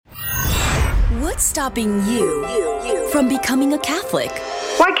What's stopping you from becoming a Catholic?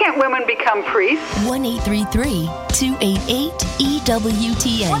 Why can't women become priests?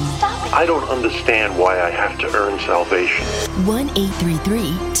 1-833-288-EWTN. I don't understand why I have to earn salvation.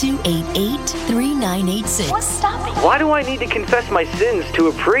 1-833-288-3986. What's stopping? Why do I need to confess my sins to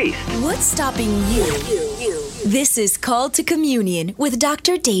a priest? What's stopping you? This is Called to Communion with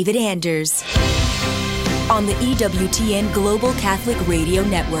Dr. David Anders on the EWTN Global Catholic Radio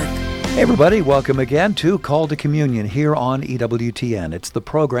Network. Hey everybody, welcome again to Call to Communion here on EWTN. It's the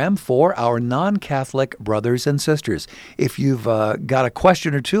program for our non-Catholic brothers and sisters. If you've got a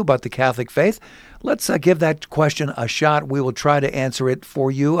question or two about the Catholic faith, let's give that question a shot. We will try to answer it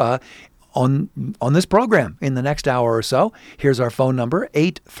for you on this program in the next hour or so. Here's our phone number,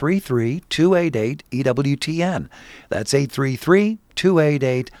 833-288-EWTN. That's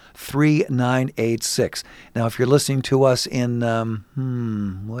 833-288-3986. Now, if you're listening to us in,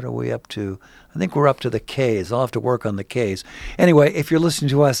 what are we up to? I think we're up to the Ks. I'll have to work on the Ks. Anyway, if you're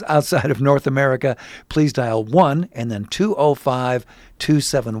listening to us outside of North America, please dial 1 and then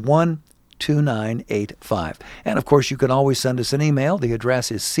 205-271-2985. And of course, you can always send us an email. The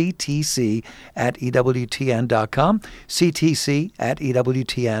address is ctc@ewtn.com,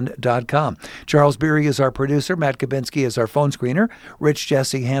 ctc@ewtn.com. Charles Beery is our producer. Matt Kabinski is our phone screener. Rich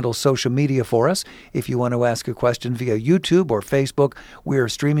Jesse handles social media for us. If you want to ask a question via YouTube or Facebook, we are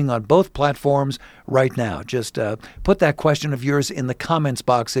streaming on both platforms right now. Just put that question of yours in the comments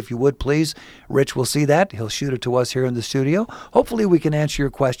box, if you would, please. Rich will see that. He'll shoot it to us here in the studio. Hopefully, we can answer your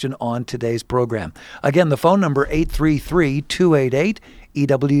question on today's program. Again, the phone number,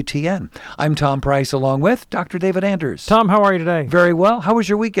 833-288-EWTN. I'm Tom Price along with Dr. David Anders. Tom, how are you today? Very well. How was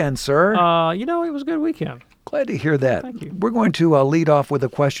your weekend, sir? It was a good weekend. Glad to hear that. Thank you. We're going to lead off with a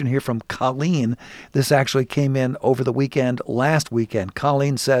question here from Colleen. This actually came in over the weekend, last weekend.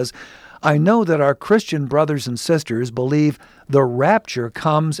 Colleen says, I know that our Christian brothers and sisters believe the rapture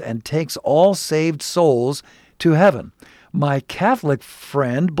comes and takes all saved souls to heaven. My Catholic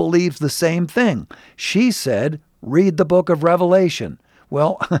friend believes the same thing. She said, read the book of Revelation.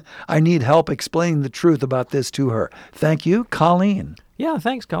 Well, I need help explaining the truth about this to her. Thank you, Colleen. Yeah,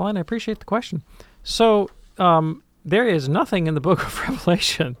 thanks, Colleen. I appreciate the question. So, there is nothing in the book of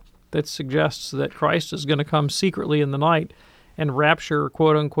Revelation that suggests that Christ is going to come secretly in the night and rapture,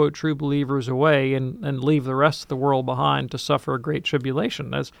 quote-unquote, true believers away and leave the rest of the world behind to suffer a great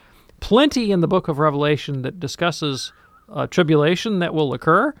tribulation. There's plenty in the book of Revelation that discusses tribulation that will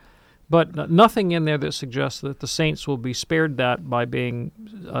occur, but nothing in there that suggests that the saints will be spared that by being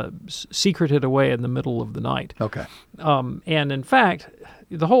secreted away in the middle of the night. Okay. And in fact,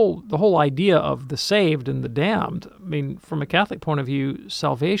 the whole idea of the saved and the damned, I mean, from a Catholic point of view,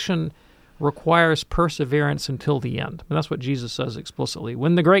 salvation requires perseverance until the end. And that's what Jesus says explicitly.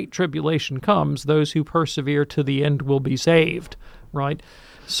 When the great tribulation comes, those who persevere to the end will be saved, right?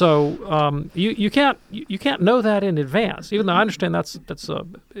 So you can't know that in advance, even though I understand that's a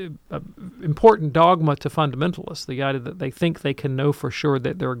important dogma to fundamentalists, the idea that they think they can know for sure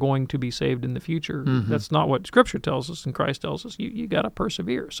that they're going to be saved in the future. Mm-hmm. That's not what Scripture tells us and Christ tells us. You got to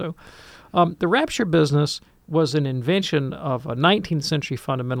persevere. So the rapture business was an invention of a 19th century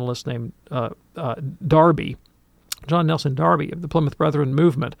fundamentalist named Darby, John Nelson Darby of the Plymouth Brethren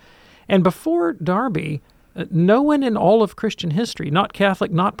movement. And before Darby, no one in all of Christian history, not Catholic,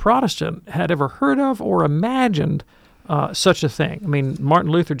 not Protestant, had ever heard of or imagined such a thing. I mean,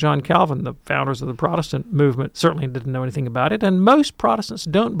 Martin Luther, John Calvin, the founders of the Protestant movement, certainly didn't know anything about it, and most Protestants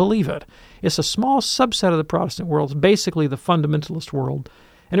don't believe it. It's a small subset of the Protestant world, basically the fundamentalist world,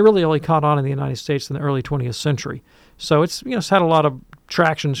 and it really only caught on in the United States in the early 20th century. So it's had a lot of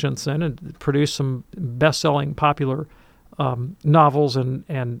traction since then and produced some best-selling popular novels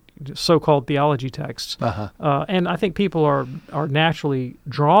and so-called theology texts. Uh-huh. And I think people are naturally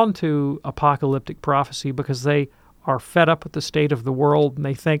drawn to apocalyptic prophecy because they are fed up with the state of the world and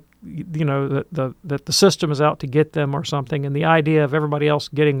they think, that the system is out to get them or something. And the idea of everybody else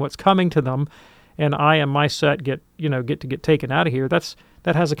getting what's coming to them and I and my set get taken out of here, that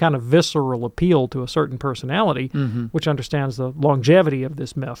has a kind of visceral appeal to a certain personality, mm-hmm. which understands the longevity of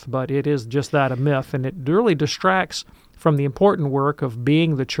this myth. But it is just that, a myth, and it really distracts from the important work of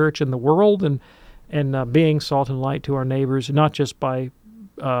being the church in the world and being salt and light to our neighbors, not just by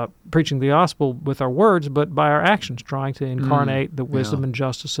preaching the gospel with our words, but by our actions, trying to incarnate the wisdom and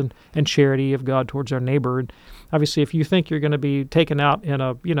justice and charity of God towards our neighbor. Obviously, if you think you're going to be taken out in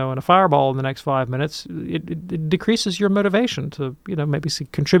a fireball in the next 5 minutes, it decreases your motivation to maybe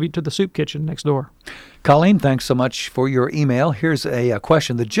contribute to the soup kitchen next door. Colleen, thanks so much for your email. Here's a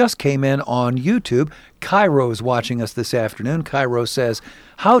question that just came in on YouTube. Cairo is watching us this afternoon. Cairo says,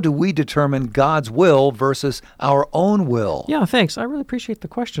 how do we determine God's will versus our own will? Yeah, thanks. I really appreciate the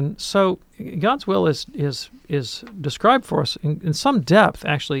question. So God's will is described for us in some depth,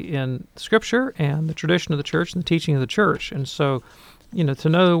 actually, in Scripture and the tradition of the church and the teaching of the church. And so, to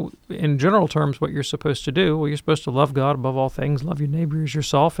know in general terms what you're supposed to do, well, you're supposed to love God above all things, love your neighbor as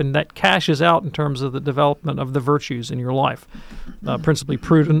yourself, and that cashes out in terms of the development of the virtues in your life, principally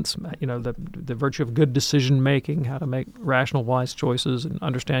prudence, the virtue of good decision-making, how to make rational, wise choices and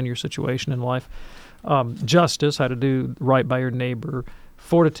understand your situation in life, justice, how to do right by your neighbor,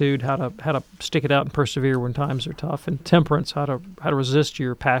 fortitude, how to stick it out and persevere when times are tough, and temperance, how to resist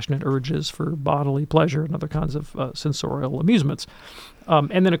your passionate urges for bodily pleasure and other kinds of sensorial amusements.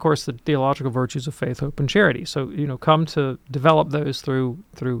 And then, of course, the theological virtues of faith, hope, and charity. So, come to develop those through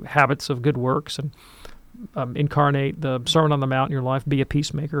habits of good works and incarnate the Sermon on the Mount in your life, be a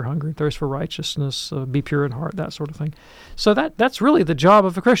peacemaker, hunger and thirst for righteousness, be pure in heart, that sort of thing. So that's really the job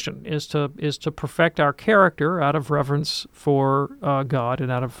of a Christian, is to perfect our character out of reverence for God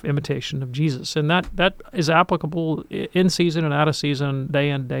and out of imitation of Jesus. And that is applicable in season and out of season, day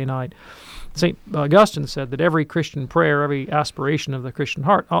in, day night. St. Augustine said that every Christian prayer, every aspiration of the Christian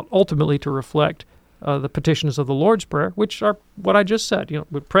heart ought ultimately to reflect the petitions of the Lord's Prayer, which are what I just said.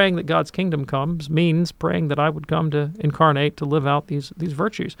 Praying that God's kingdom comes means praying that I would come to incarnate, to live out these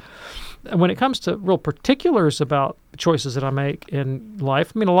virtues. And when it comes to real particulars about choices that I make in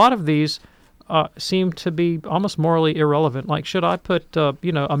life, a lot of these seem to be almost morally irrelevant. Like, should I put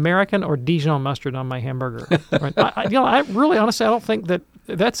American or Dijon mustard on my hamburger? Right? I really, honestly, I don't think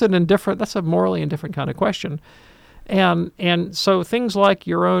that's a morally indifferent kind of question. And so things like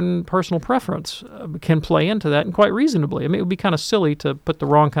your own personal preference can play into that, and quite reasonably. It would be kind of silly to put the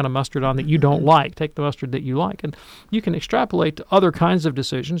wrong kind of mustard on that you don't like. Take the mustard that you like, and you can extrapolate to other kinds of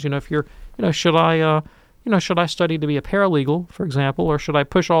decisions. If you're, should I study to be a paralegal, for example, or should I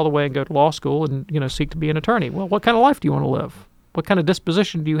push all the way and go to law school and seek to be an attorney? Well, what kind of life do you want to live? What kind of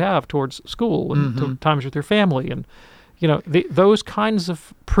disposition do you have towards school and to times with your family? And those kinds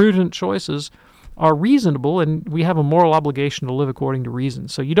of prudent choices are reasonable, and we have a moral obligation to live according to reason.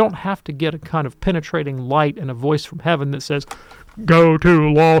 So you don't have to get a kind of penetrating light and a voice from heaven that says, go to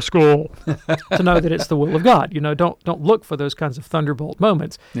law school, to know that it's the will of God. Don't look for those kinds of thunderbolt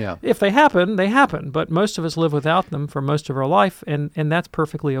moments. Yeah. If they happen, they happen, but most of us live without them for most of our life, and that's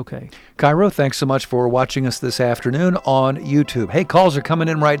perfectly okay. Cairo, thanks so much for watching us this afternoon on YouTube. Hey, calls are coming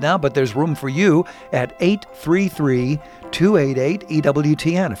in right now, but there's room for you at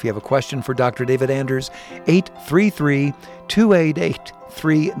 833-288-EWTN. If you have a question for Dr. David Anders,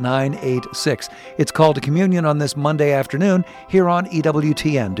 833-288-3986. It's Call to Communion on this Monday afternoon here on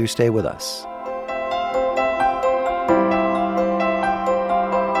EWTN. Do stay with us.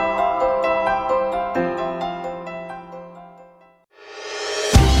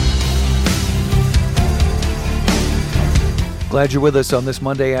 Glad you're with us on this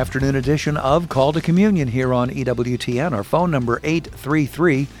Monday afternoon edition of Call to Communion here on EWTN. Our phone number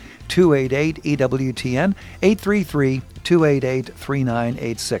 833-288-EWTN,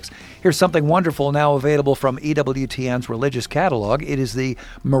 833-288-3986. Here's something wonderful now available from EWTN's religious catalog. It is the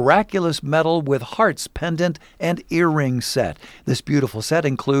Miraculous Medal with Hearts pendant and earring set. This beautiful set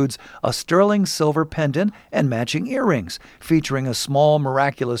includes a sterling silver pendant and matching earrings, featuring a small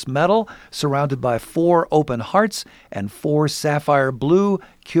miraculous medal surrounded by 4 open hearts and 4 sapphire blue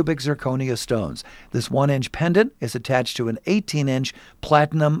cubic zirconia stones. This 1-inch pendant is attached to an 18-inch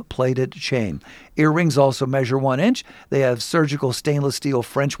platinum-plated chain. Earrings also measure 1 inch. They have surgical stainless steel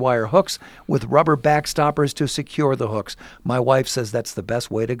French wire hooks with rubber backstoppers to secure the hooks. My wife says that's the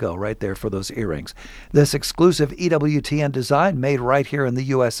best way to go right there for those earrings. This exclusive EWTN design made right here in the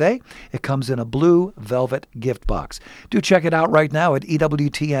USA. It comes in a blue velvet gift box. Do check it out right now at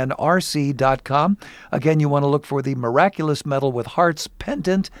EWTNRC.com. Again, you want to look for the Miraculous Medal with Hearts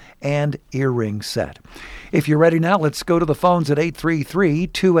pendant and earring set. If you're ready now, let's go to the phones at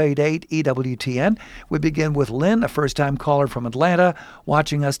 833-288-EWTN. We begin with Lynn, a first-time caller from Atlanta,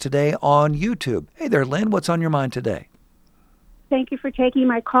 watching us today on YouTube. Hey there, Lynn. What's on your mind today? Thank you for taking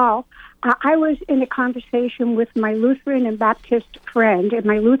my call. I was in a conversation with my Lutheran and Baptist friend, and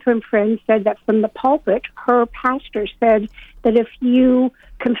my Lutheran friend said that from the pulpit, her pastor said that if you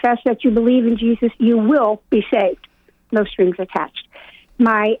confess that you believe in Jesus, you will be saved. No strings attached.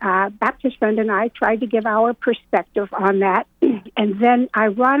 my Baptist friend and I tried to give our perspective on that. And then,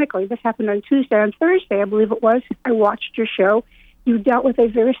 ironically, this happened on Tuesday. On Thursday, I believe it was, I watched your show. You dealt with a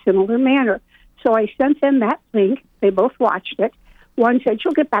very similar manner. So I sent them that link. They both watched it. One said,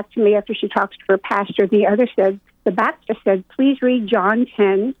 she'll get back to me after she talks to her pastor. The other said, the Baptist said, please read John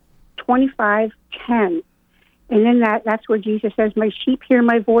 10:25-10. And in that's where Jesus says, my sheep hear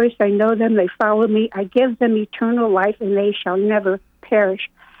my voice. I know them. They follow me. I give them eternal life, and they shall never perish.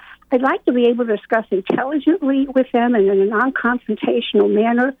 I'd like to be able to discuss intelligently with them and in a non-confrontational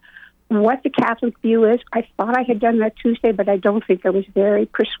manner what the Catholic view is. I thought I had done that Tuesday, but I don't think I was very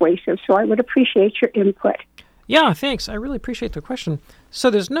persuasive. So I would appreciate your input. Yeah, thanks. I really appreciate the question. So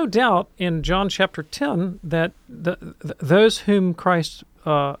there's no doubt in John chapter 10 that those whom Christ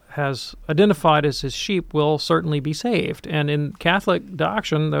has identified as his sheep will certainly be saved. And in Catholic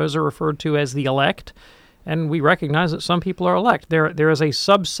doctrine, those are referred to as the elect, and we recognize that some people are elect. There is a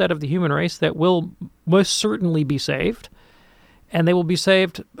subset of the human race that will most certainly be saved, and they will be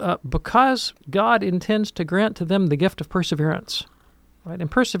saved because God intends to grant to them the gift of perseverance. Right,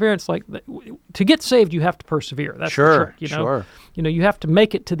 and perseverance, like to get saved, you have to persevere. That's the trick, Sure. You have to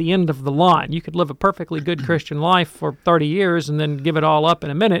make it to the end of the line. You could live a perfectly good Christian life for 30 years and then give it all up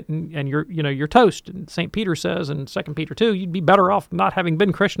in a minute, and you're toast. And St. Peter says in 2 Peter 2, you'd be better off not having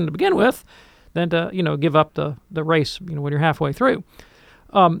been Christian to begin with than to give up the race when you're halfway through.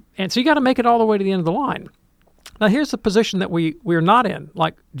 And so you got to make it all the way to the end of the line. Now here's the position that we're not in.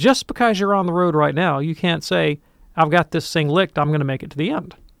 Like just because you're on the road right now, you can't say, I've got this thing licked, I'm going to make it to the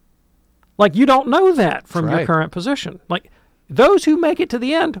end. Like, you don't know that from your current position. Like, those who make it to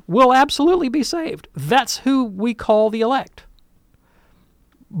the end will absolutely be saved. That's who we call the elect.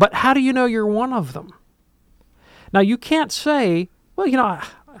 But how do you know you're one of them? Now, you can't say, well, I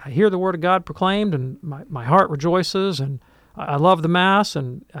hear the word of God proclaimed, and my heart rejoices, and I love the Mass,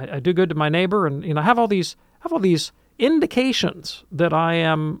 and I do good to my neighbor, and I have all these indications that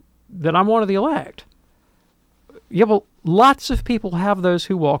I'm one of the elect. Yeah, well, lots of people have those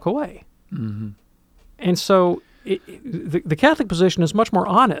who walk away. Mm-hmm. And so the Catholic position is much more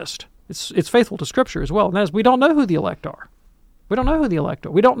honest. It's faithful to Scripture as well. And that is, we don't know who the elect are. We don't know who the elect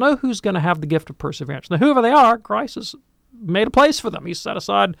are. We don't know who's going to have the gift of perseverance. Now, whoever they are, Christ has made a place for them. He's set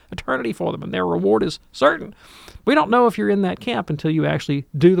aside eternity for them, and their reward is certain. We don't know if you're in that camp until you actually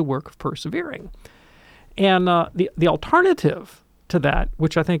do the work of persevering. And the alternative to that,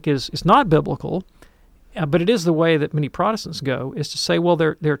 which I think is not biblical, but it is the way that many Protestants go, is to say, well,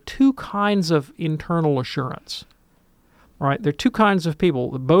 there are two kinds of internal assurance. Right? There are two kinds of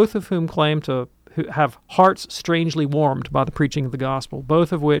people, both of whom claim to have hearts strangely warmed by the preaching of the gospel,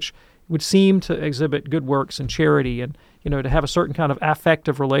 both of which would seem to exhibit good works and charity and, to have a certain kind of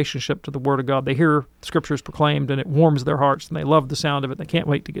affective relationship to the Word of God. They hear Scriptures proclaimed and it warms their hearts and they love the sound of it and they can't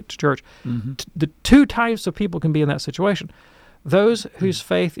wait to get to church. Mm-hmm. The two types of people can be in that situation. Those whose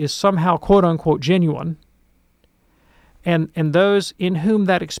faith is somehow quote-unquote genuine, and those in whom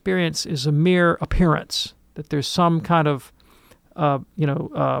that experience is a mere appearance, that there's some kind of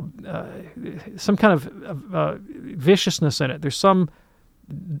viciousness in it. There's some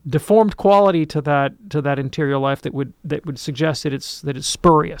deformed quality to that interior life that would suggest that it's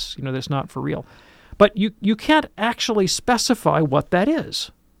spurious, that it's not for real. But you can't actually specify what that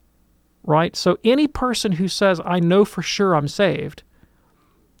is, right? So any person who says, I know for sure I'm saved,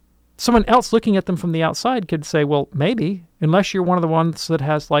 someone else looking at them from the outside could say, well, maybe, unless you're one of the ones that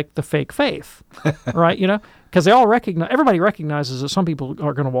has like the fake faith, right? Because everybody recognizes that some people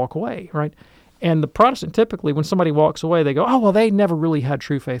are going to walk away, right? And the Protestant typically, when somebody walks away, they go, oh, well, they never really had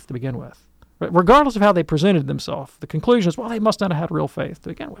true faith to begin with. Right? Regardless of how they presented themselves, the conclusion is, well, they must not have had real faith to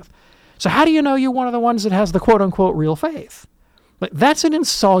begin with. So how do you know you're one of the ones that has the quote-unquote real faith? Like, that's an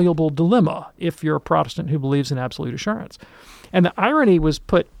insoluble dilemma if you're a Protestant who believes in absolute assurance. And the irony was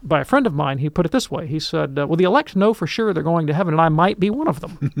put by a friend of mine. He put it this way. He said, well, the elect know for sure they're going to heaven, and I might be one of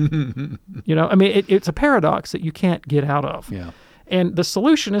them. It's a paradox that you can't get out of. Yeah. And the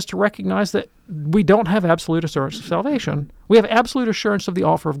solution is to recognize that we don't have absolute assurance of salvation. We have absolute assurance of the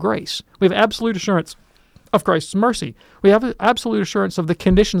offer of grace. We have absolute assurance of Christ's mercy. We have absolute assurance of the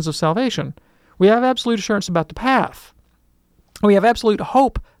conditions of salvation. We have absolute assurance about the path. We have absolute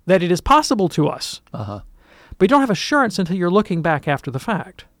hope that it is possible to us. Uh-huh. But you don't have assurance until you're looking back after the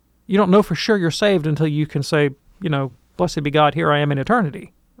fact. You don't know for sure you're saved until you can say, blessed be God, here I am in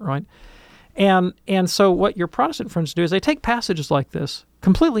eternity, right? And so what your Protestant friends do is they take passages like this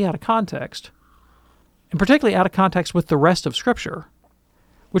completely out of context, and particularly out of context with the rest of Scripture,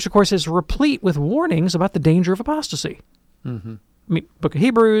 which of course is replete with warnings about the danger of apostasy. Mm-hmm. Book of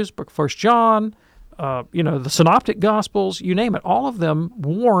Hebrews, book of 1 John, the Synoptic Gospels, you name it, all of them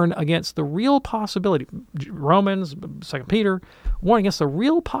warn against the real possibility, Romans, 2 Peter, warn against the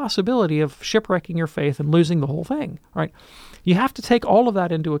real possibility of shipwrecking your faith and losing the whole thing, right? You have to take all of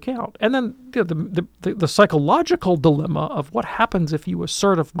that into account. And then the psychological dilemma of what happens if you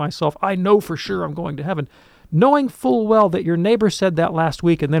assert of myself, I know for sure I'm going to heaven, knowing full well that your neighbor said that last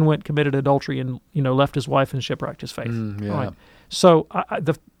week and then went committed adultery and left his wife and shipwrecked his faith. Right? So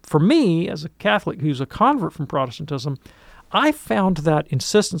for me, as a Catholic who's a convert from Protestantism, I found that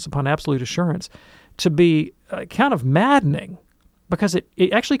insistence upon absolute assurance to be kind of maddening, because it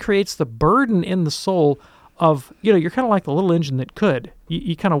actually creates the burden in the soul of, you're kind of like the little engine that could.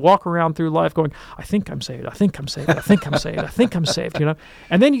 You kind of walk around through life going, I think I'm saved, I think I'm saved, I think I'm saved, I think I'm saved,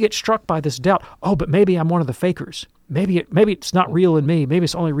 And then you get struck by this doubt, oh, but maybe I'm one of the fakers. Maybe it's not real in me. Maybe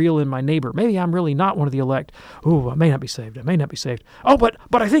it's only real in my neighbor. Maybe I'm really not one of the elect. Oh, I may not be saved. I may not be saved. Oh, but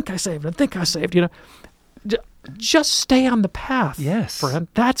I think I saved. I think I saved, Just stay on the path, yes, friend.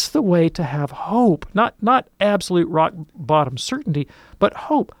 That's the way to have hope. Not absolute rock bottom certainty, but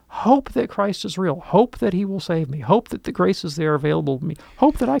hope. Hope that Christ is real. Hope that he will save me. Hope that the grace is there available to me.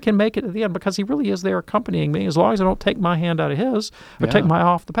 Hope that I can make it to the end, because he really is there accompanying me. As long as I don't take my hand out of his or take my eye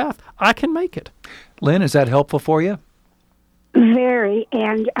off the path, I can make it. Lynn, is that helpful for you? Very,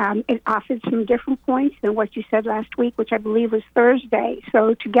 and it offered some different points than what you said last week, which I believe was Thursday.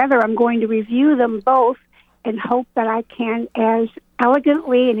 So together I'm going to review them both and hope that I can as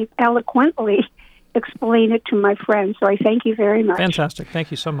elegantly and eloquently explain it to my friends. So I thank you very much. Fantastic.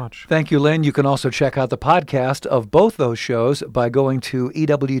 Thank you so much. Thank you, Lynn. You can also check out the podcast of both those shows by going to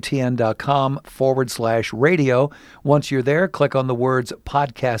EWTN.com/radio. Once you're there, click on the words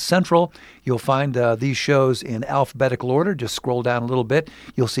Podcast Central. You'll find these shows in alphabetical order. Just scroll down a little bit.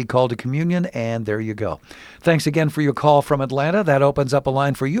 You'll see Call to Communion, and there you go. Thanks again for your call from Atlanta. That opens up a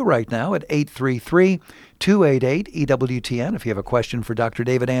line for you right now at 833-288-EWTN. If you have a question for Dr.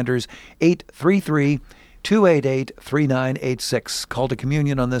 David Anders, 833-288-3986. Call to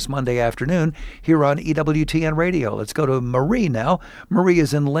Communion on this Monday afternoon here on EWTN Radio. Let's go to Marie now. Marie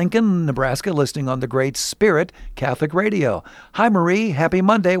is in Lincoln, Nebraska, listening on the Great Spirit Catholic Radio. Hi, Marie. Happy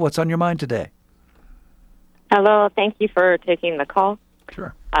Monday. What's on your mind today? Hello. Thank you for taking the call.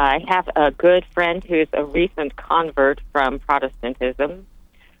 Sure. I have a good friend who's a recent convert from Protestantism,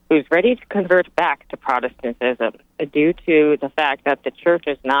 who's ready to convert back to Protestantism due to the fact that the church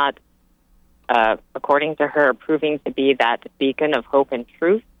is not, according to her, proving to be that beacon of hope and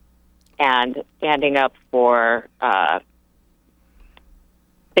truth and standing up for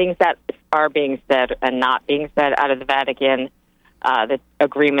things that are being said and not being said out of the Vatican, the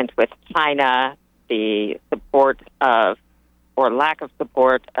agreement with China, the support of or lack of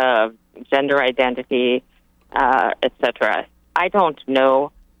support of gender identity, etc. I don't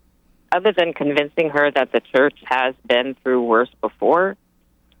know, other than convincing her that the church has been through worse before,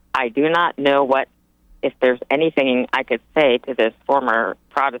 I do not know if there's anything I could say to this former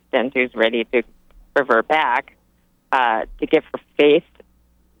Protestant who's ready to revert back to give her faith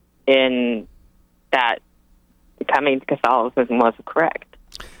in that coming to Catholicism was correct.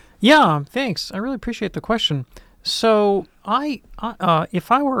 Yeah, thanks. I really appreciate the question. So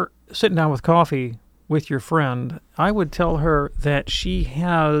if I were sitting down with coffee with your friend, I would tell her that she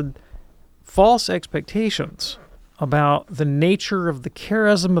had false expectations about the nature of the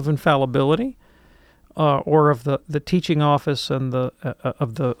charism of infallibility, or of the teaching office and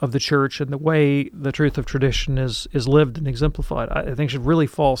of the church and the way the truth of tradition is lived and exemplified. I think she had really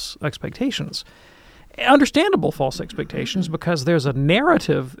false expectations. Understandable false expectations, because there's a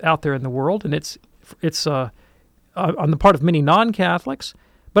narrative out there in the world, and it's on the part of many non-Catholics,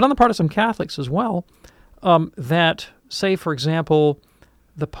 but on the part of some Catholics as well, that say, for example,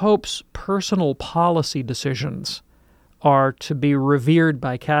 the Pope's personal policy decisions are to be revered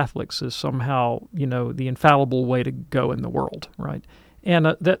by Catholics as somehow, the infallible way to go in the world, right?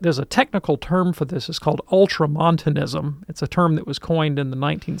 And there's a technical term for this. It's called ultramontanism. It's a term that was coined in the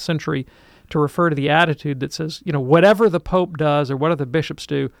 19th century to refer to the attitude that says, whatever the Pope does or whatever the bishops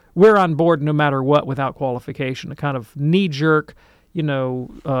do, we're on board no matter what without qualification, a kind of knee-jerk,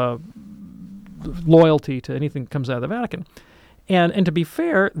 loyalty to anything that comes out of the Vatican. And to be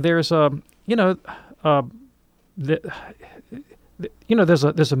fair, there's there's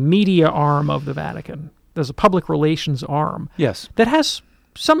a media arm of the Vatican. There's a public relations arm. Yes. That has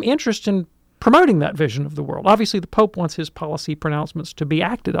some interest in promoting that vision of the world. Obviously, the Pope wants his policy pronouncements to be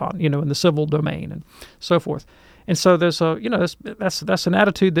acted on, in the civil domain and so forth. And so there's that's an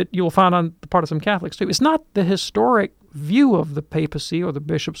attitude that you will find on the part of some Catholics too. It's not the historic view of the papacy or the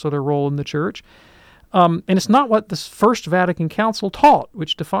bishops or their role in the church. And it's not what the First Vatican Council taught,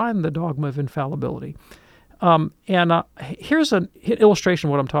 which defined the dogma of infallibility. Here's an illustration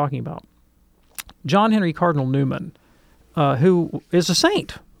of what I'm talking about. John Henry Cardinal Newman, who is a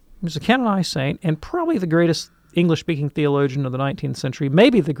saint, he's a canonized saint, and probably the greatest English-speaking theologian of the 19th century,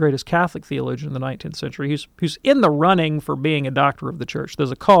 maybe the greatest Catholic theologian of the 19th century, who's in the running for being a doctor of the church.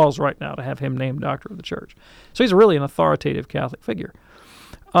 There's a cause right now to have him named doctor of the church. So he's really an authoritative Catholic figure.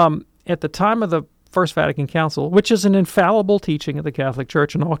 At the time of the First Vatican Council, which is an infallible teaching of the Catholic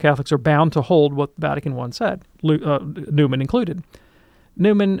Church, and all Catholics are bound to hold what Vatican I said, Newman included.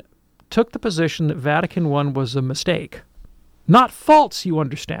 Newman took the position that Vatican I was a mistake. Not false, you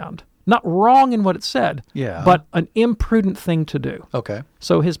understand. Not wrong in what it said, but an imprudent thing to do. Okay.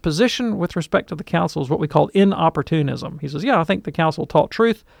 So his position with respect to the council is what we call inopportunism. He says, I think the council taught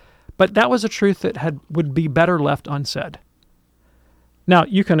truth, but that was a truth that would be better left unsaid. Now,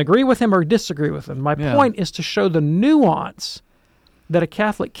 you can agree with him or disagree with him. My point is to show the nuance that a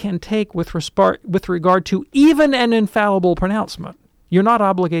Catholic can take with regard to even an infallible pronouncement. You're not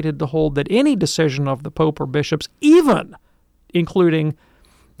obligated to hold that any decision of the Pope or bishops, even including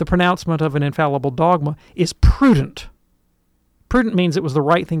the pronouncement of an infallible dogma, is prudent. Prudent means it was the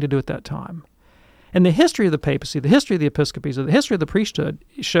right thing to do at that time. And the history of the papacy, the history of the episcopacy, the history of the priesthood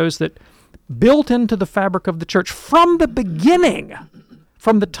shows that built into the fabric of the church from the beginning,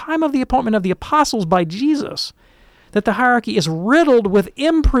 from the time of the appointment of the apostles by Jesus, that the hierarchy is riddled with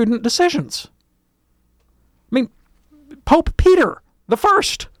imprudent decisions. I mean, Pope Peter the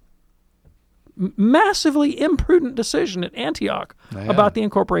First, massively imprudent decision at Antioch about the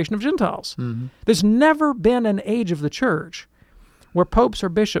incorporation of Gentiles. Mm-hmm. There's never been an age of the church where popes or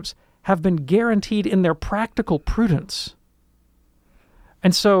bishops have been guaranteed in their practical prudence.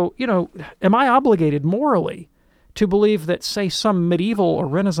 And so, am I obligated morally to believe that, say, some medieval or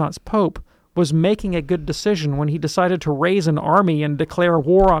Renaissance pope was making a good decision when he decided to raise an army and declare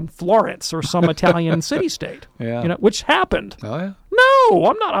war on Florence or some Italian city-state, which happened? Oh, yeah. No,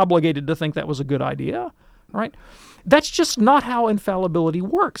 I'm not obligated to think that was a good idea, right? That's just not how infallibility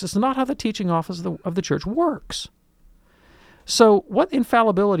works. It's not how the teaching office of the church works. So what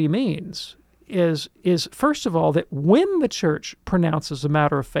infallibility means is first of all, that when the church pronounces a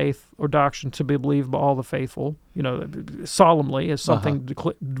matter of faith or doctrine to be believed by all the faithful, solemnly as something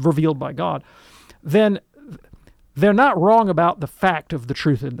revealed by God, then they're not wrong about the fact of the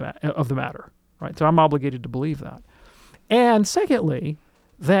truth of the matter, right? So I'm obligated to believe that. And secondly,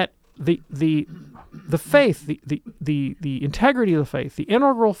 that the faith, the integrity of the faith, the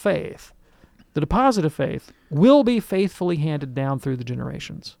integral faith, the deposit of faith will be faithfully handed down through the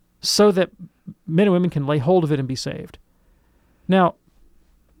generations, so that men and women can lay hold of it and be saved. Now,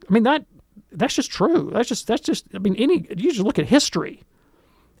 I mean, that's just true. That's just. I mean, you just look at history.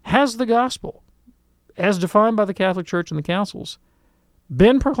 Has the gospel, as defined by the Catholic Church and the councils,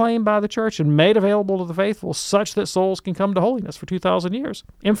 been proclaimed by the church and made available to the faithful such that souls can come to holiness for 2,000 years?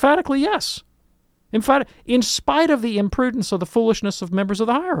 Emphatically, yes. In spite of the imprudence or the foolishness of members of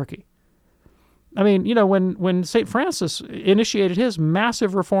the hierarchy. I mean, when St. Francis initiated his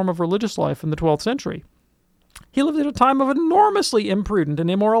massive reform of religious life in the 12th century, he lived at a time of enormously imprudent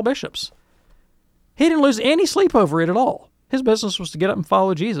and immoral bishops. He didn't lose any sleep over it at all. His business was to get up and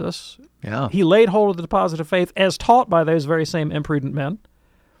follow Jesus. Yeah. He laid hold of the deposit of faith as taught by those very same imprudent men,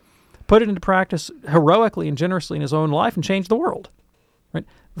 put it into practice heroically and generously in his own life, and changed the world. Right?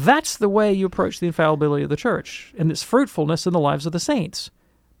 That's the way you approach the infallibility of the church and its fruitfulness in the lives of the saints,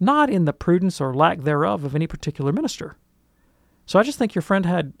 not in the prudence or lack thereof of any particular minister. So I just think your friend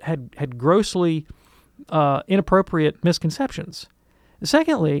had grossly inappropriate misconceptions.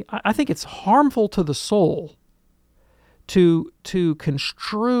 Secondly, I think it's harmful to the soul to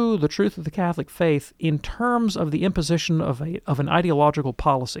construe the truth of the Catholic faith in terms of the imposition of an ideological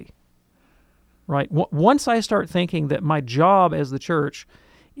policy. Right? Once I start thinking that my job as the church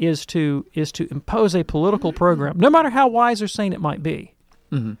is to impose a political program, no matter how wise or sane it might be,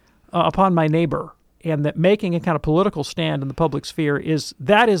 upon my neighbor, and that making a kind of political stand in the public sphere is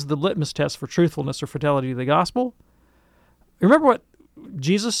the litmus test for truthfulness or fidelity to the gospel. Remember what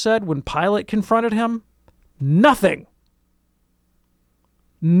Jesus said when Pilate confronted him? Nothing.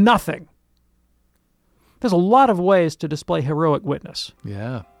 Nothing. There's a lot of ways to display heroic witness.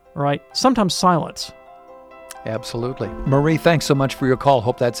 Yeah. Right? Sometimes silence. Absolutely. Marie, thanks so much for your call.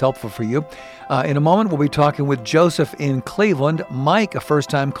 Hope that's helpful for you. In a moment, we'll be talking with Joseph in Cleveland. Mike, a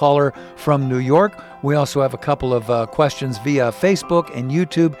first-time caller from New York. We also have a couple of questions via Facebook and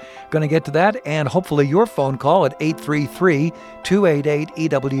YouTube. Going to get to that, and hopefully your phone call at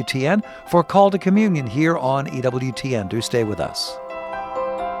 833-288-EWTN for Call to Communion here on EWTN. Do stay with us.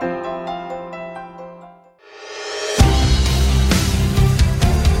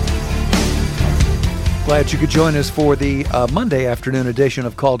 Glad you could join us for the Monday afternoon edition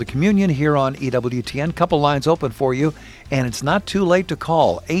of Call to Communion here on EWTN. Couple lines open for you, and it's not too late to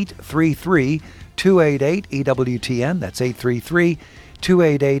call. 833-288-EWTN. That's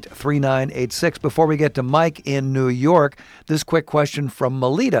 833-288-3986. Before we get to Mike in New York, this quick question from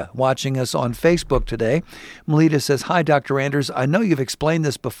Melita, watching us on Facebook today. Melita says, "Hi, Dr. Anders. I know you've explained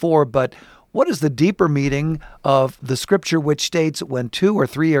this before, but what is the deeper meaning of the scripture which states, 'When 2 or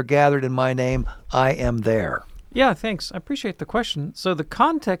 3 are gathered in my name, I am there'?" Yeah, thanks. I appreciate the question. So the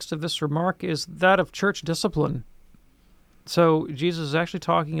context of this remark is that of church discipline. So Jesus is actually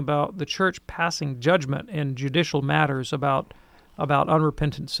talking about the church passing judgment in judicial matters about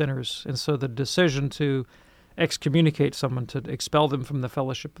unrepentant sinners. And so the decision to excommunicate someone, to expel them from the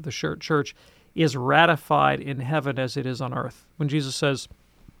fellowship of the church, is ratified in heaven as it is on earth. When Jesus says,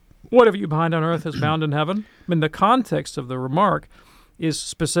 "Whatever you bind on earth is bound in heaven," I mean, the context of the remark is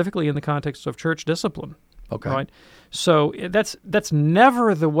specifically in the context of church discipline. Okay. Right? So that's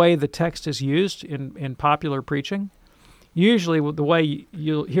never the way the text is used in popular preaching. Usually the way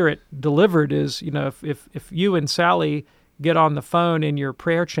you'll hear it delivered is, if you and Sally get on the phone in your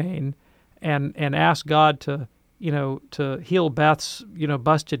prayer chain and ask God to heal Beth's,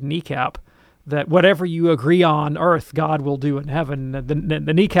 busted kneecap, that whatever you agree on earth, God will do in heaven.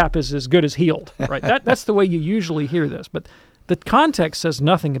 The kneecap is as good as healed, right? That's the way you usually hear this. But the context says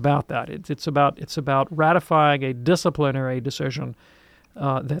nothing about that. It's about ratifying a disciplinary decision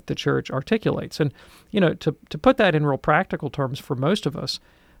that the church articulates. And, to put that in real practical terms for most of us,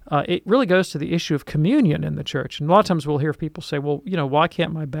 it really goes to the issue of communion in the church. And a lot of times we'll hear people say, well, why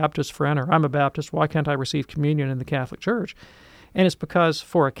can't my Baptist friend, or I'm a Baptist, why can't I receive communion in the Catholic Church? And it's because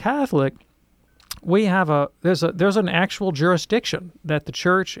for a Catholic, we have there's an actual jurisdiction that the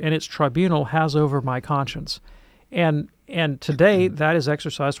church and its tribunal has over my conscience, and today that is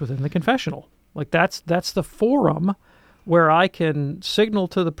exercised within the confessional. Like that's the forum where I can signal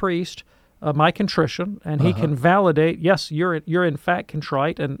to the priest my contrition, and he can validate, yes, you're in fact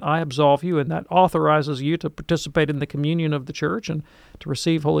contrite, and I absolve you, and that authorizes you to participate in the communion of the church and to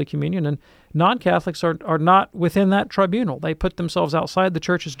receive Holy Communion. And non-Catholics are not within that tribunal; they put themselves outside the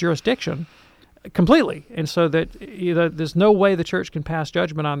church's jurisdiction completely, and so that there's no way the church can pass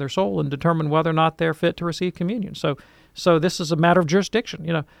judgment on their soul and determine whether or not they're fit to receive communion. So this is a matter of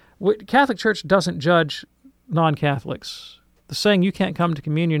jurisdiction. Catholic Church doesn't judge non-Catholics. The saying you can't come to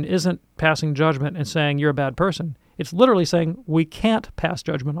communion isn't passing judgment and saying you're a bad person. It's literally saying we can't pass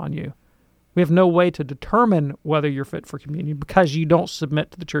judgment on you. We have no way to determine whether you're fit for communion because you don't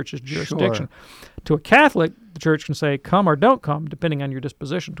submit to the church's jurisdiction. Sure. To a Catholic, the church can say come or don't come, depending on your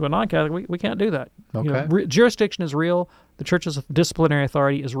disposition. To a non-Catholic, we can't do that. Okay. Jurisdiction is real. The church's disciplinary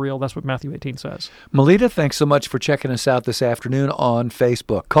authority is real. That's what Matthew 18 says. Melita, thanks so much for checking us out this afternoon on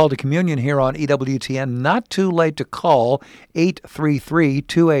Facebook. Call to Communion here on EWTN. Not too late to call.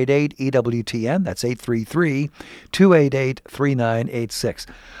 833-288-EWTN. That's 833-288-3986.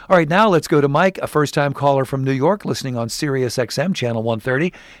 All right, now let's go to Mike, a first-time caller from New York, listening on Sirius XM, Channel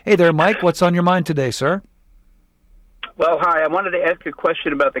 130. Hey there, Mike. What's on your mind today, sir? Well, hi. I wanted to ask a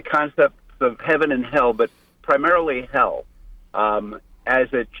question about the concepts of heaven and hell, but primarily hell. As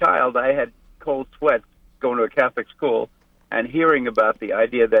a child, I had cold sweats going to a Catholic school and hearing about the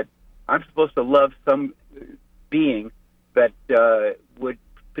idea that I'm supposed to love some being that would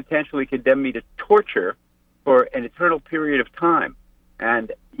potentially condemn me to torture for an eternal period of time.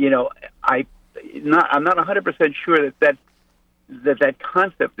 And, I'm not 100% sure that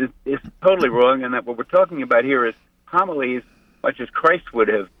concept is totally wrong, and that what we're talking about here is homilies, much as Christ would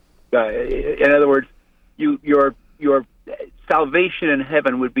have. In other words, your salvation in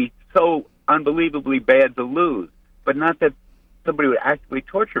heaven would be so unbelievably bad to lose, but not that somebody would actively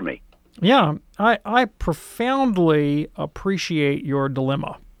torture me. Yeah, I profoundly appreciate your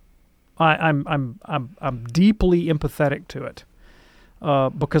dilemma. I'm deeply empathetic to it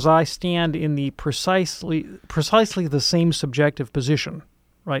because I stand in the precisely the same subjective position,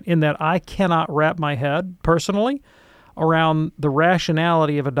 right? In that I cannot wrap my head personally around the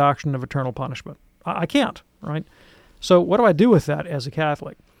rationality of a doctrine of eternal punishment. I can't, right? So what do I do with that as a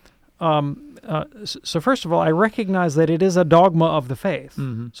Catholic? So first of all, I recognize that it is a dogma of the faith,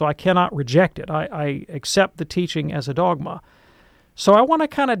 so I cannot reject it. I accept the teaching as a dogma. So I want to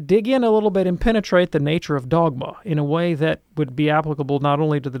kind of dig in a little bit and penetrate the nature of dogma in a way that would be applicable not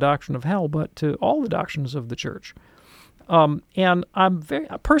only to the doctrine of hell, but to all the doctrines of the Church. And I'm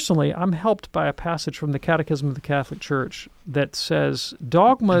I'm helped by a passage from the Catechism of the Catholic Church that says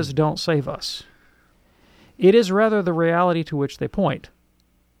dogmas don't save us. It is rather the reality to which they point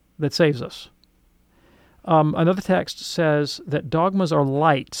that saves us. Another text says that dogmas are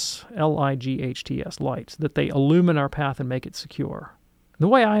lights, Lights, lights, that they illumine our path and make it secure. The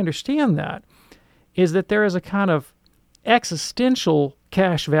way I understand that is that there is a kind of existential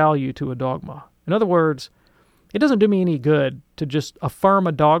cash value to a dogma. In other words, it doesn't do me any good to just affirm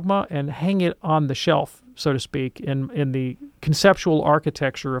a dogma and hang it on the shelf, so to speak, in the conceptual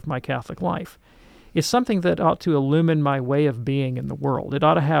architecture of my Catholic life. It's something that ought to illumine my way of being in the world. It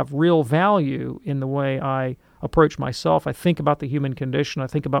ought to have real value in the way I approach myself. I think about the human condition. I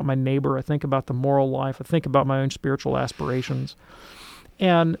think about my neighbor. I think about the moral life. I think about my own spiritual aspirations.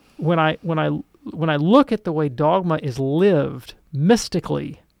 And when I look at the way dogma is lived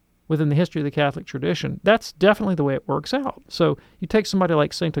mystically within the history of the Catholic tradition, that's definitely the way it works out. So you take somebody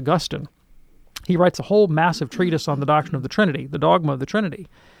like St. Augustine. He writes a whole massive treatise on the doctrine of the Trinity, the dogma of the Trinity.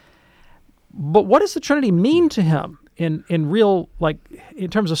 But what does the Trinity mean to him in real, in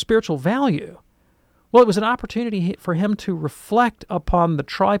terms of spiritual value? Well, it was an opportunity for him to reflect upon the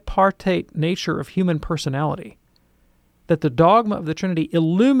tripartite nature of human personality, that the dogma of the Trinity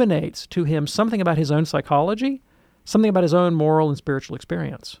illuminates to him something about his own psychology, something about his own moral and spiritual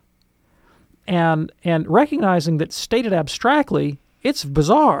experience. And recognizing that stated abstractly, it's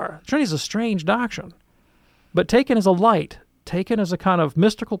bizarre. The Trinity is a strange doctrine. But taken as a light, taken as a kind of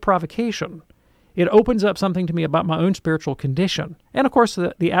mystical provocation, it opens up something to me about my own spiritual condition. And, of course,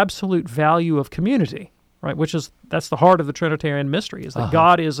 the absolute value of community, right, that's the heart of the Trinitarian mystery, is that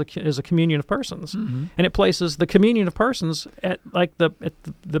God is a communion of persons. Mm-hmm. And it places the communion of persons at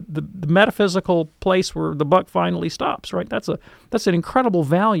the metaphysical place where the buck finally stops, right? That's an incredible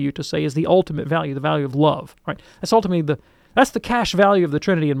value to say is the ultimate value, the value of love, right? That's ultimately that's the cash value of the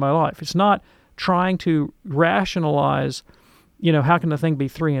Trinity in my life. It's not trying to rationalize, how can a thing be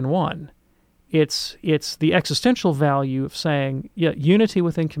three in one? It's the existential value of saying, unity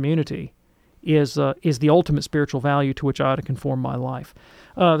within community is the ultimate spiritual value to which I ought to conform my life.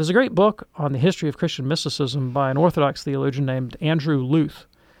 There's a great book on the history of Christian mysticism by an Orthodox theologian named Andrew Luth.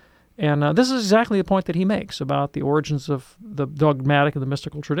 And this is exactly the point that he makes about the origins of the dogmatic and the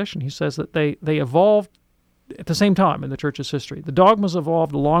mystical tradition. He says that they evolved at the same time in the Church's history. The dogmas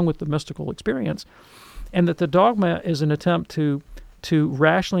evolved along with the mystical experience, and that the dogma is an attempt to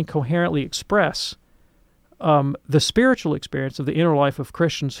rationally, coherently express the spiritual experience of the inner life of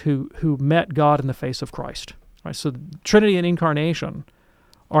Christians who met God in the face of Christ. Right? So Trinity and Incarnation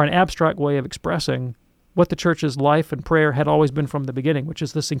are an abstract way of expressing what the Church's life and prayer had always been from the beginning, which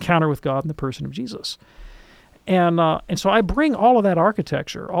is this encounter with God in the person of Jesus. And so I bring all of that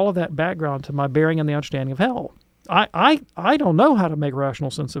architecture, all of that background to my bearing and the understanding of hell. I don't know how to make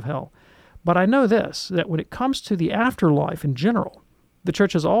rational sense of hell, but I know this, that when it comes to the afterlife in general, the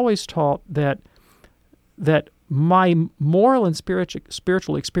Church has always taught that my moral and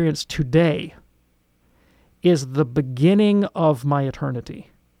spiritual experience today is the beginning of my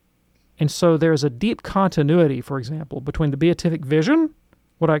eternity. And so there's a deep continuity, for example, between the beatific vision,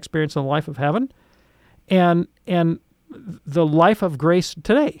 what I experience in the life of heaven, and the life of grace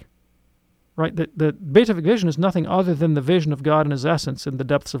today, right? The beatific vision is nothing other than the vision of God in His essence in the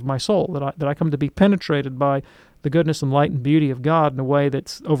depths of my soul, that I come to be penetrated by the goodness and light and beauty of God in a way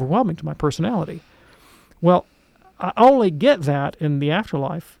that's overwhelming to my personality. Well, I only get that in the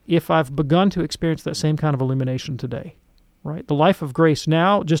afterlife if I've begun to experience that same kind of illumination today, right? The life of grace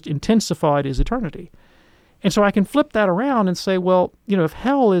now, just intensified, is eternity. And so I can flip that around and say, well, if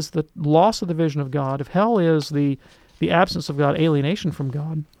hell is the loss of the vision of God, if hell is the absence of God, alienation from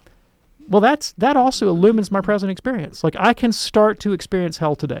God, well, that also illumines my present experience. Like, I can start to experience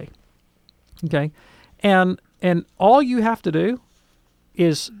hell today, okay? And all you have to do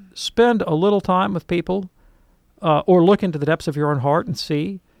is spend a little time with people or look into the depths of your own heart and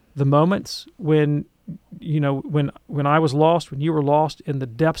see the moments when I was lost, when you were lost in the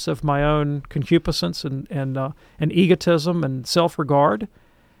depths of my own concupiscence and egotism and self-regard,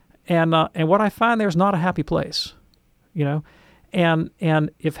 and what I find there is not a happy place, and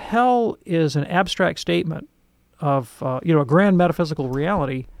if hell is an abstract statement of a grand metaphysical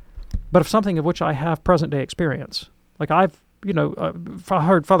reality, but of something of which I have present day experience, like I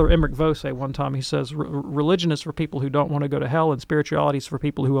heard Father Emmerich Vaux say one time, he says, religion is for people who don't want to go to hell, and spirituality is for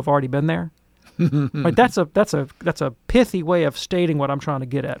people who have already been there. Right, that's a pithy way of stating what I'm trying to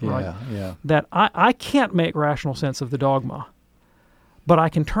get at, right? Yeah. That I can't make rational sense of the dogma, but I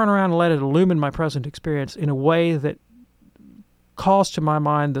can turn around and let it illumine my present experience in a way that calls to my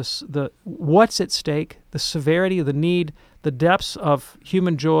mind the what's at stake, the severity, the need, the depths of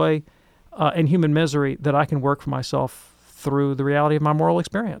human joy and human misery that I can work for myself through the reality of my moral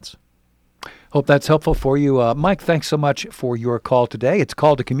experience. Hope that's helpful for you. Mike, thanks so much for your call today. It's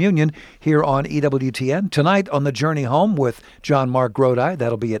Call to Communion here on EWTN. Tonight on The Journey Home with John Mark Grodi.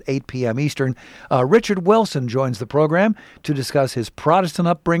 That'll be at 8 p.m. Eastern. Richard Wilson joins the program to discuss his Protestant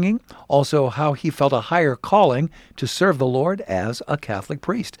upbringing, also how he felt a higher calling to serve the Lord as a Catholic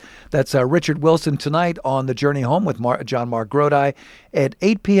priest. That's Richard Wilson tonight on The Journey Home with John Mark Grodi at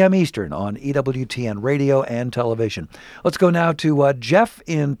 8 p.m. Eastern on EWTN radio and television. Let's go now to Jeff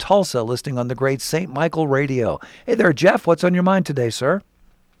in Tulsa, listening on the great St. Michael Radio. Hey there, Jeff. What's on your mind today, sir?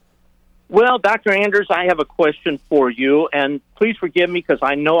 Well, Dr. Anders, I have a question for you, and please forgive me because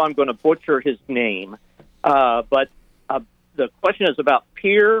I know I'm going to butcher his name. But the question is about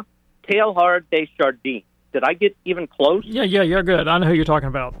Pierre Teilhard de Chardin. Did I get even close? Yeah, you're good. I know who you're talking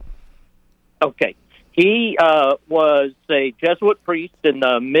about. Okay. He was a Jesuit priest in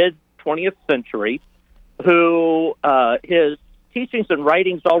the mid-20th century who his teachings and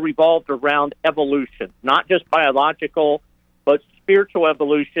writings all revolved around evolution, not just biological, but spiritual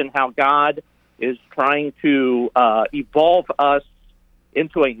evolution, how God is trying to evolve us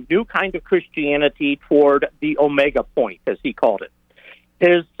into a new kind of Christianity toward the Omega point, as he called it.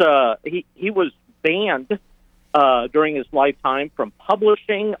 He was banned during his lifetime from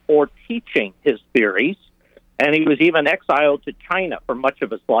publishing or teaching his theories, and he was even exiled to China for much of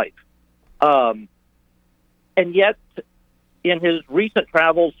his life. And yet, in his recent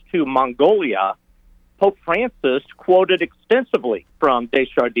travels to Mongolia, Pope Francis quoted extensively from de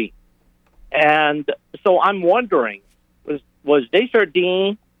Chardin. And so I'm wondering, was de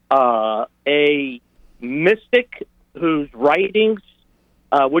Chardin a mystic whose writings,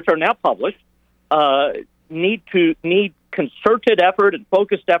 which are now published, need concerted effort and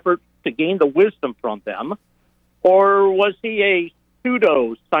focused effort to gain the wisdom from them? Or was he a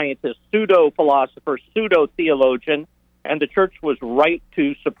pseudo-scientist, pseudo-philosopher, pseudo-theologian, and the Church was right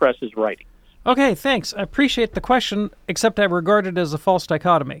to suppress his writings? Okay, thanks. I appreciate the question, except I regard it as a false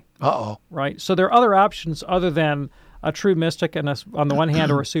dichotomy. Uh-oh. Right? So there are other options other than a true mystic on the one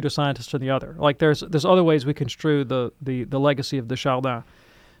hand or a pseudoscientist on the other. Like there's other ways we construe the legacy of de Chardin.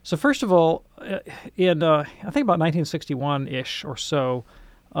 So first of all, in I think about 1961-ish or so,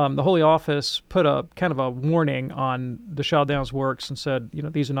 the Holy Office put a kind of a warning on de Chardin's works and said,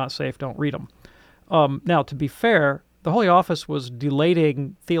 these are not safe, don't read them. Now, to be fair, the Holy Office was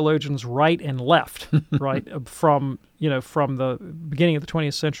delating theologians right and left, right, from the beginning of the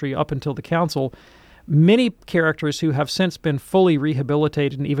 20th century up until the Council. Many characters who have since been fully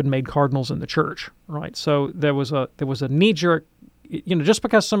rehabilitated and even made cardinals in the Church, right? So there was a knee-jerk, just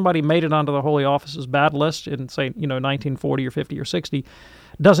because somebody made it onto the Holy Office's bad list in, say, 1940 or 50 or 60,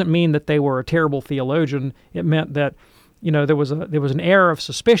 doesn't mean that they were a terrible theologian. It meant that, there was an air of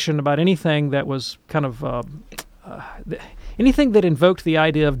suspicion about anything that was kind of anything that invoked the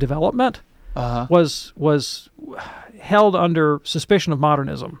idea of development was held under suspicion of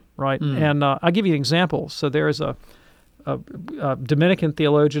modernism, right? And I'll give you an example. So there is a Dominican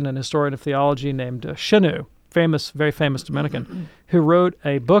theologian and historian of theology named Chenu, very famous Dominican, who wrote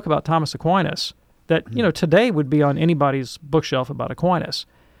a book about Thomas Aquinas that today would be on anybody's bookshelf about Aquinas.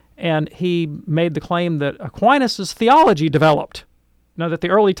 And he made the claim that Aquinas' theology developed. That the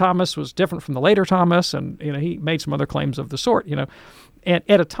early Thomas was different from the later Thomas, and he made some other claims of the sort. And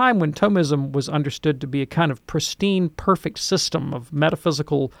at a time when Thomism was understood to be a kind of pristine, perfect system of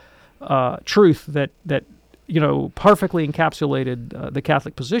metaphysical truth that perfectly encapsulated the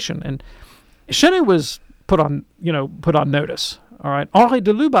Catholic position, and Chenu was put on notice. All right, Henri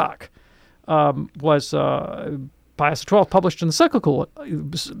de Lubac was Pius XII published an encyclical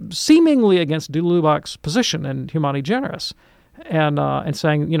seemingly against de Lubac's position in Humani Generis. And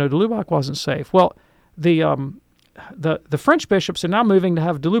saying, de Lubac wasn't safe. Well, the French bishops are now moving to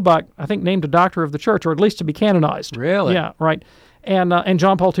have de Lubac, I think, named a doctor of the Church, or at least to be canonized. Really? Yeah, right. And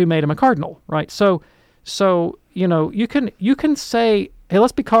John Paul II made him a cardinal, right? So you can say, hey,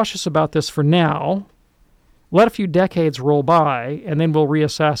 let's be cautious about this for now. Let a few decades roll by, and then we'll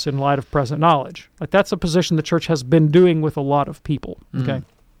reassess in light of present knowledge. Like that's a position the Church has been doing with a lot of people. Okay.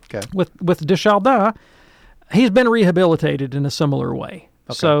 Okay. With de Chardin, he's been rehabilitated in a similar way.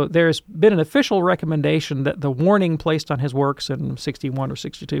 Okay. So there's been an official recommendation that the warning placed on his works in 61 or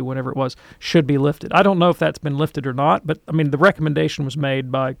 62, whenever it was, should be lifted. I don't know if that's been lifted or not, but the recommendation was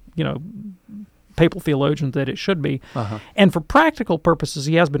made by, papal theologians that it should be. And for practical purposes,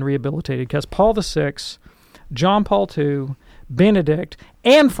 he has been rehabilitated because Paul VI, John Paul II, Benedict,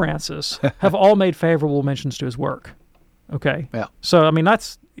 and Francis have all made favorable mentions to his work. Okay? Yeah. So,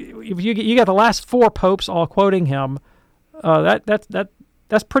 that's... If you got the last four popes all quoting him,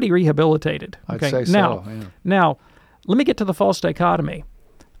 that's pretty rehabilitated. Okay? I'd say so. Now, let me get to the false dichotomy.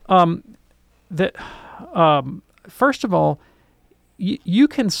 that first of all, you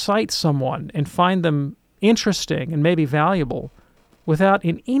can cite someone and find them interesting and maybe valuable without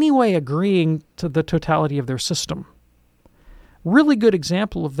in any way agreeing to the totality of their system. Really good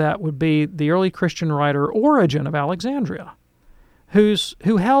example of that would be the early Christian writer Origen of Alexandria, who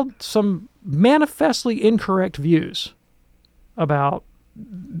held some manifestly incorrect views about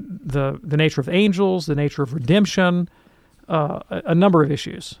the nature of angels, the nature of redemption, a number of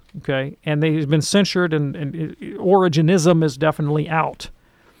issues, okay? And they've been censured, and Origenism is definitely out.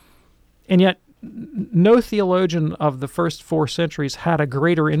 And yet, no theologian of the first 4 centuries had a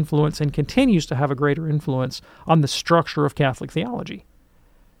greater influence and continues to have a greater influence on the structure of Catholic theology.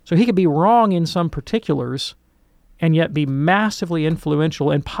 So he could be wrong in some particulars and yet be massively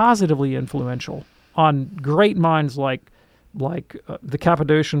influential and positively influential on great minds like the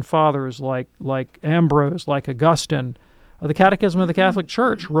Cappadocian Fathers, like Ambrose, like Augustine. The Catechism of the Catholic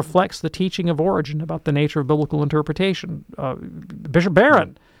Church reflects the teaching of Origen about the nature of biblical interpretation. Bishop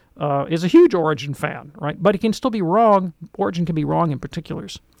Barron is a huge Origen fan, right? But he can still be wrong. Origen can be wrong in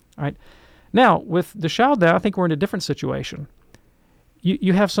particulars, right? Now, with de Chardin, I think we're in a different situation.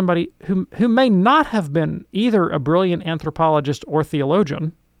 You have somebody who may not have been either a brilliant anthropologist or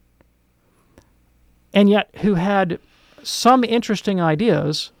theologian, and yet who had some interesting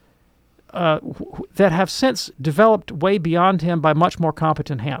ideas that have since developed way beyond him by much more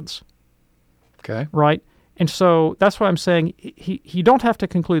competent hands. Okay. Right? And so that's why I'm saying you don't have to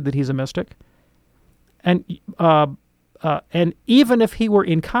conclude that he's a mystic. And even if he were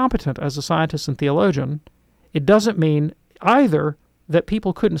incompetent as a scientist and theologian, it doesn't mean either that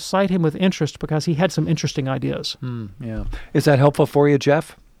people couldn't cite him with interest because he had some interesting ideas. Yeah. Is that helpful for you,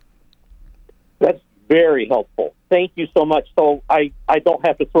 Jeff? That's very helpful. Thank you so much. So I don't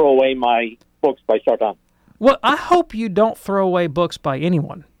have to throw away my books by Chardin. Well, I hope you don't throw away books by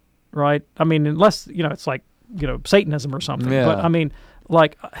anyone, right? I mean, unless, it's like, Satanism or something. Yeah. But I mean,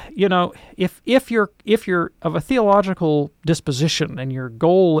 like, if you're of a theological disposition and your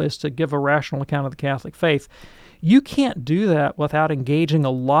goal is to give a rational account of the Catholic faith, you can't do that without engaging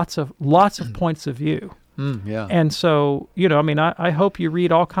lots of points of view. Yeah. And so, I hope you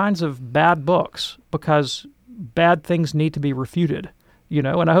read all kinds of bad books because bad things need to be refuted,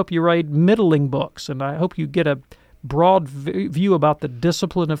 and I hope you read middling books, and I hope you get a broad view about the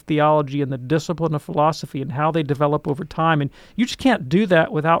discipline of theology and the discipline of philosophy and how they develop over time. And you just can't do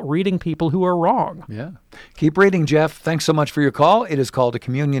that without reading people who are wrong. Yeah. Keep reading, Jeff. Thanks so much for your call. It is Call to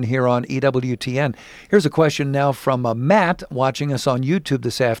Communion here on EWTN. Here's a question now from Matt watching us on YouTube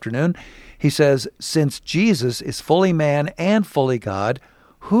this afternoon. He says, since Jesus is fully man and fully God,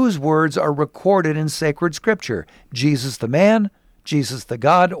 whose words are recorded in sacred scripture? Jesus the man, Jesus the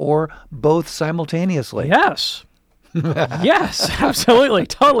God, or both simultaneously? Yes. Yes, absolutely.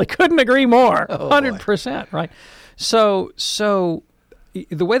 Totally. Couldn't agree more. 100%, right? So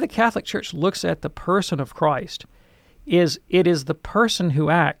the way the Catholic Church looks at the person of Christ is it is the person who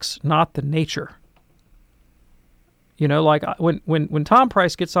acts, not the nature. Like when Tom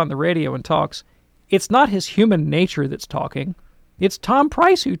Price gets on the radio and talks, it's not his human nature that's talking. It's Tom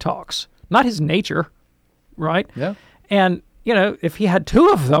Price who talks, not his nature, right? Yeah. And, if he had 2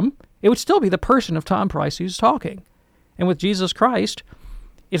 of them, it would still be the person of Tom Price who's talking. And with Jesus Christ,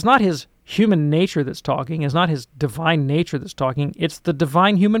 it's not his human nature that's talking. It's not his divine nature that's talking. It's the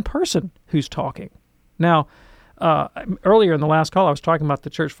divine human person who's talking. Now, earlier in the last call, I was talking about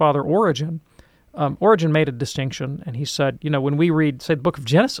the church father Origen. Origen made a distinction, and he said, when we read, say, the book of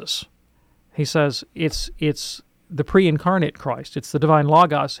Genesis, he says it's the pre-incarnate Christ. It's the divine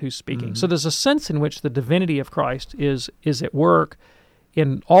Logos who's speaking. Mm-hmm. So there's a sense in which the divinity of Christ is at work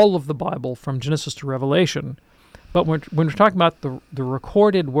in all of the Bible from Genesis to Revelation. But when we're talking about the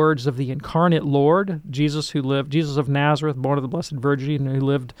recorded words of the incarnate Lord, Jesus of Nazareth, born of the Blessed Virgin, who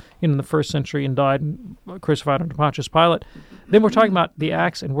lived in the 1st century and died and crucified under Pontius Pilate, then we're talking about the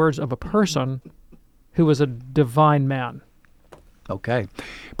acts and words of a person who was a divine man. Okay.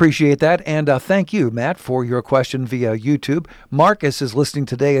 Appreciate that. And thank you, Matt, for your question via YouTube. Marcus is listening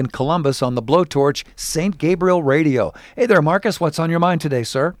today in Columbus on the Blowtorch St. Gabriel Radio. Hey there, Marcus. What's on your mind today,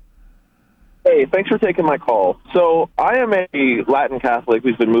 sir? Hey, thanks for taking my call. So I am a Latin Catholic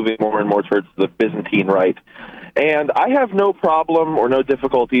who's been moving more and more towards the Byzantine Rite. And I have no problem or no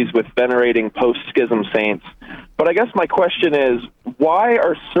difficulties with venerating post-schism saints. But I guess my question is, why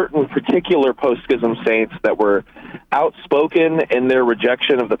are certain particular post-schism saints that were outspoken in their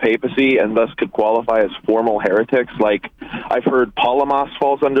rejection of the papacy and thus could qualify as formal heretics? Like, I've heard Palamas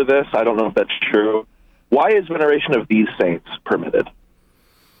falls under this. I don't know if that's true. Why is veneration of these saints permitted?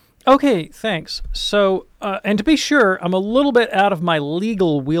 Okay, thanks. So, and to be sure, I'm a little bit out of my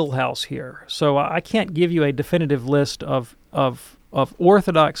legal wheelhouse here, so I can't give you a definitive list of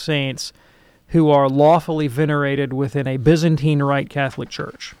Orthodox saints who are lawfully venerated within a Byzantine Rite Catholic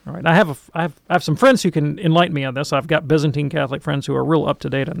Church. All right, I have some friends who can enlighten me on this. I've got Byzantine Catholic friends who are real up to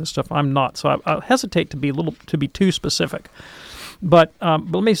date on this stuff. I'm not, so I hesitate to be too specific. But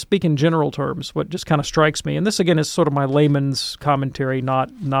let me speak in general terms. What just kind of strikes me, and this again is sort of my layman's commentary, not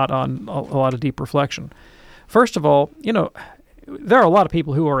on a lot of deep reflection. First of all, there are a lot of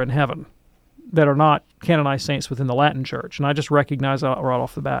people who are in heaven that are not canonized saints within the Latin Church, and I just recognize that right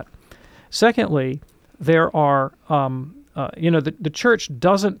off the bat. Secondly, there are, the Church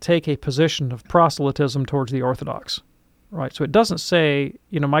doesn't take a position of proselytism towards the Orthodox, right? So it doesn't say,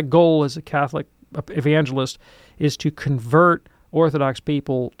 my goal as a Catholic evangelist is to convert Orthodox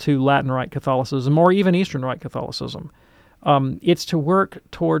people to Latin Rite Catholicism or even Eastern Rite Catholicism. It's to work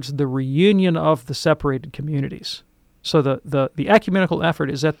towards the reunion of the separated communities. So the ecumenical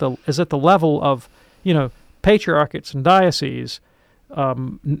effort is at the level of patriarchates and dioceses,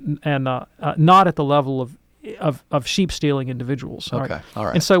 and not at the level of sheep stealing individuals. Okay, all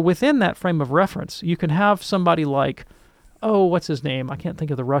right. And so within that frame of reference, you can have somebody like, what's his name? I can't think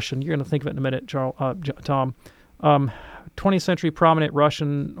of the Russian. You're going to think of it in a minute, Tom. 20th century prominent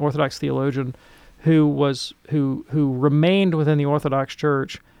Russian Orthodox theologian who remained within the Orthodox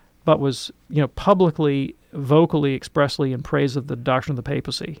Church, but was publicly, vocally, expressly in praise of the doctrine of the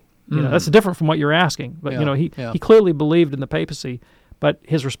papacy. That's different from what you're asking. But he clearly believed in the papacy, but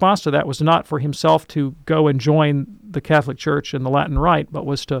his response to that was not for himself to go and join the Catholic Church and the Latin Rite, but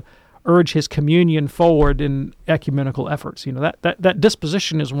was to urge his communion forward in ecumenical efforts. That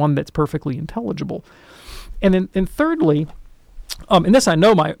disposition is one that's perfectly intelligible. And thirdly, and this I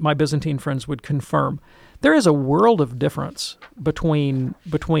know my Byzantine friends would confirm, there is a world of difference between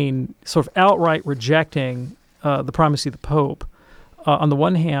sort of outright rejecting the primacy of the Pope on the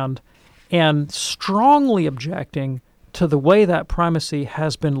one hand, and strongly objecting to the way that primacy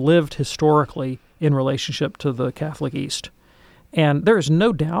has been lived historically in relationship to the Catholic East. And there is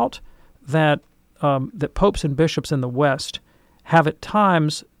no doubt that popes and bishops in the West have at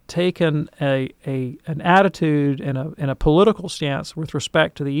times taken an attitude and a political stance with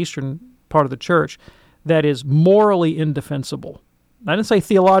respect to the Eastern part of the Church that is morally indefensible. I didn't say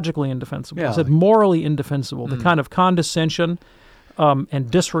theologically indefensible. I said morally indefensible. The kind of condescension and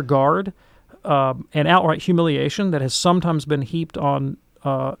disregard and outright humiliation that has sometimes been heaped on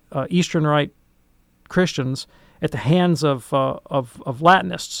Eastern Rite Christians at the hands of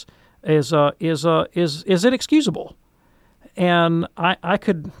Latinists is inexcusable. And I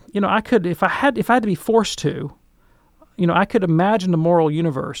could if I had to be forced to, I could imagine a moral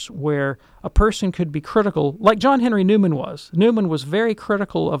universe where a person could be critical, like John Henry Newman was. Newman was very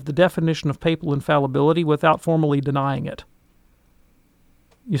critical of the definition of papal infallibility without formally denying it.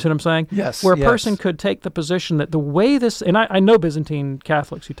 You see what I'm saying? Yes. Where a person could take the position that the way this, and I know Byzantine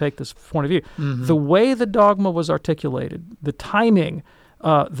Catholics who take this point of view, the way the dogma was articulated, the timing,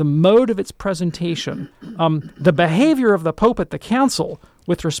 the mode of its presentation, the behavior of the Pope at the Council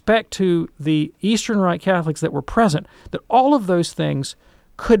with respect to the Eastern Rite Catholics that were present, that all of those things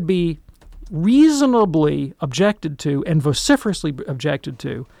could be reasonably objected to and vociferously objected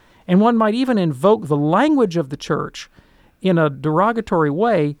to, and one might even invoke the language of the Church in a derogatory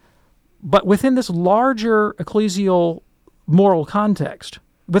way, but within this larger ecclesial moral context,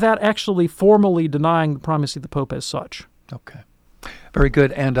 without actually formally denying the primacy of the Pope as such. Okay. Very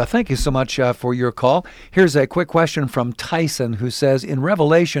good, and thank you so much for your call. Here's a quick question from Tyson, who says, in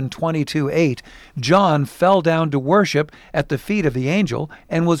Revelation 22:8, John fell down to worship at the feet of the angel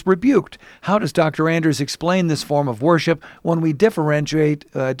and was rebuked. How does Dr. Anders explain this form of worship when we differentiate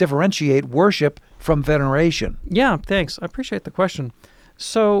worship from veneration? Yeah, thanks. I appreciate the question.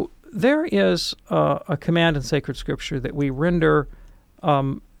 So there is a command in sacred Scripture that we render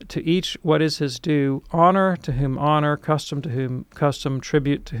to each what is his due, honor to whom honor, custom to whom custom,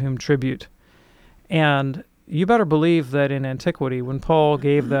 tribute to whom tribute. And you better believe that in antiquity, when Paul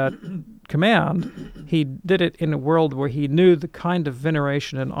gave that command, he did it in a world where he knew the kind of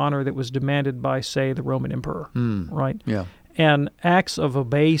veneration and honor that was demanded by, say, the Roman emperor, right? Yeah. And acts of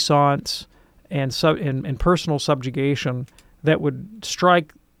obeisance and personal subjugation that would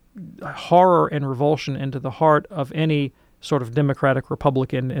strike horror and revulsion into the heart of any sort of democratic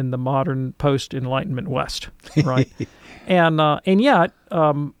republican in the modern post-Enlightenment West, right? and yet,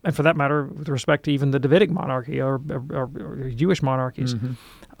 and for that matter, with respect to even the Davidic monarchy or Jewish monarchies,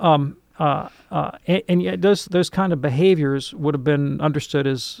 And yet those kind of behaviors would have been understood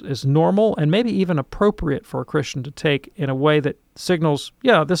as normal and maybe even appropriate for a Christian to take in a way that signals,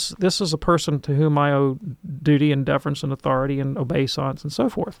 this is a person to whom I owe duty and deference and authority and obeisance and so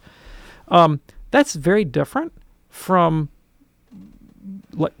forth. That's very different from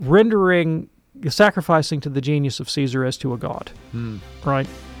sacrificing to the genius of Caesar as to a god, right?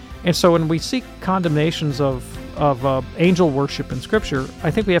 And so when we see condemnations of angel worship in Scripture, I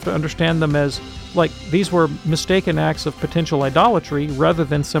think we have to understand them as like these were mistaken acts of potential idolatry rather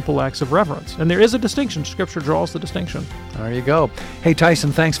than simple acts of reverence. And there is a distinction. Scripture draws the distinction. There you go. Hey,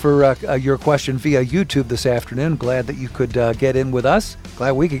 Tyson, thanks for your question via YouTube this afternoon. Glad that you could get in with us.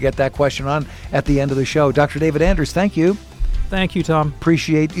 Glad we could get that question on at the end of the show. Dr. David Anders, thank you. Thank you, Tom.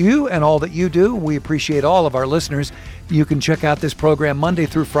 Appreciate you and all that you do. We appreciate all of our listeners. You can check out this program Monday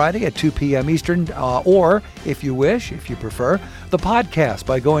through Friday at 2 p.m. Eastern, or if you wish, if you prefer, the podcast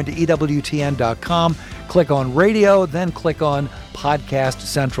by going to EWTN.com, click on radio, then click on Podcast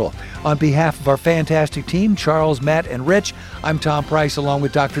Central. On behalf of our fantastic team, Charles, Matt, and Rich, I'm Tom Price along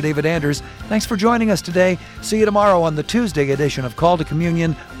with Dr. David Anders. Thanks for joining us today. See you tomorrow on the Tuesday edition of Call to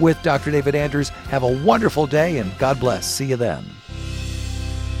Communion with Dr. David Anders. Have a wonderful day and God bless. See you then.